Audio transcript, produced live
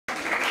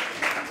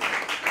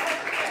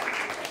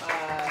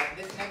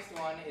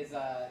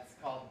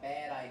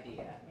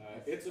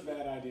It's a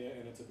bad idea,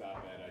 and it's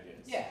about bad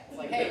ideas. Yeah, it's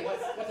like, hey,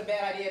 what's a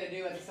bad idea to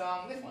do as a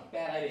song? This one,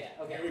 bad idea.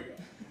 Okay. Here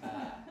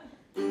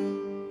we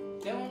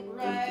go. Don't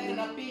write an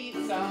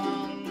upbeat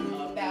song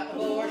about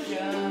abortion.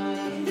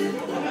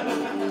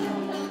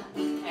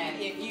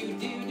 And if you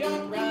do,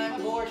 don't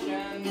rhyme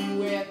abortion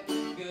with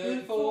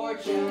good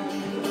fortune.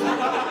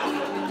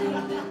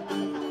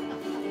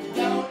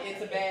 Don't,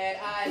 it's a bad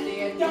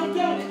idea. Don't.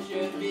 It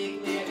should be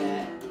clear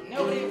that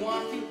nobody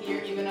wants to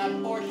hear even a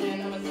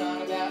portion of a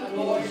song about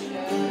abortion.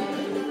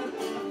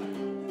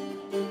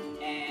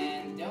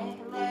 And don't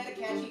write a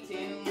catchy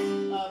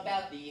tune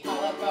about the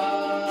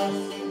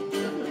Holocaust.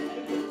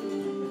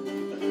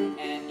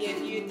 And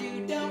if you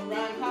do, don't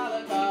rhyme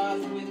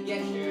Holocaust with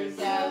get your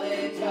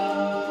salad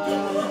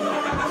tossed.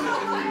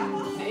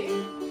 See?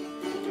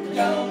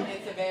 Don't,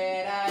 it's a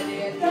bad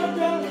idea.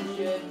 Don't. It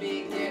should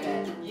be clear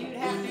that you'd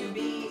have to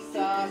be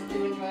sauced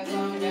to enjoy a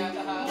song about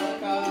the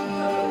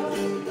Holocaust.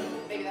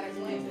 Maybe that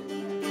explains it.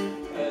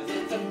 'Cause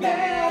it's a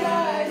bad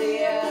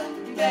idea,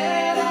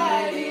 bad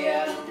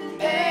idea,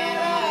 bad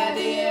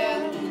idea.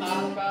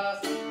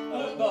 Holocaust,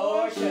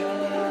 abortion.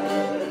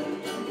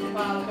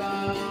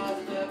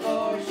 Holocaust,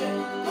 abortion.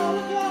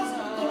 Holocaust,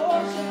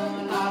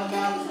 abortion.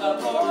 Holocaust,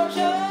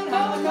 abortion.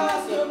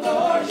 Holocaust,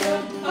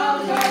 abortion.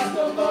 Holocaust,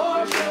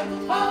 abortion.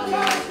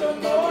 Holocaust,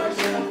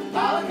 abortion.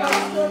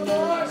 Holocaust,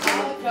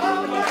 abortion.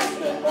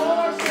 Holocaust,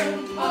 abortion.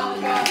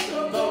 Holocaust,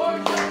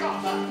 abortion.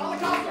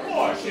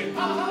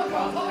 Holocaust, abortion.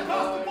 Holocaust,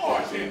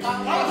 abortion.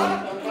 Holocaust,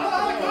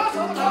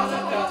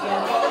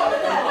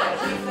 abortion.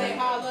 You say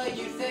holla,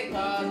 you say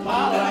cause.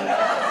 Holla,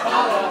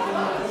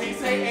 holla. We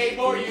say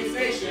abor, you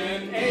say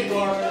shin.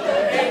 Abor,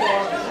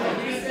 abor.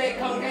 You say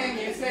coat hang,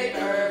 you say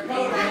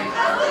coat hang,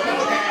 coat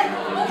hang.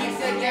 You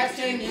say gas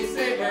chain, you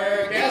say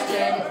gas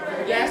chain,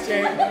 gas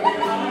chain.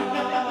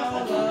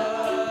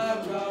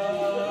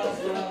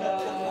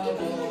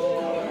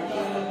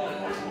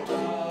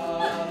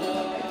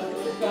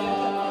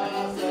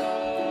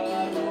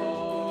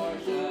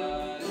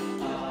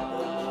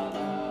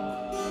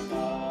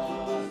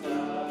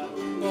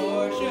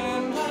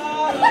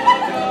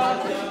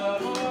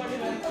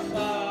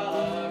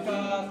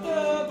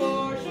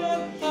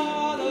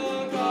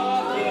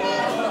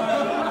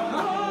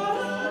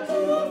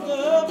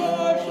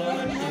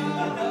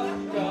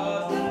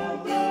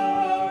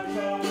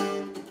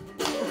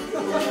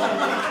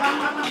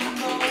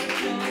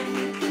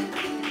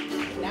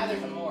 Now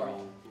there's a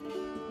moral.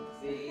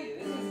 See,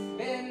 this has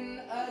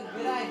been a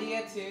good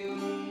idea too,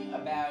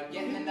 about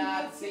getting the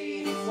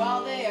Nazis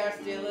while they are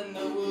still in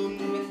the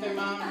womb with their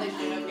moms. They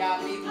should have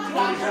got these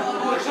natural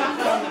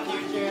abortions from the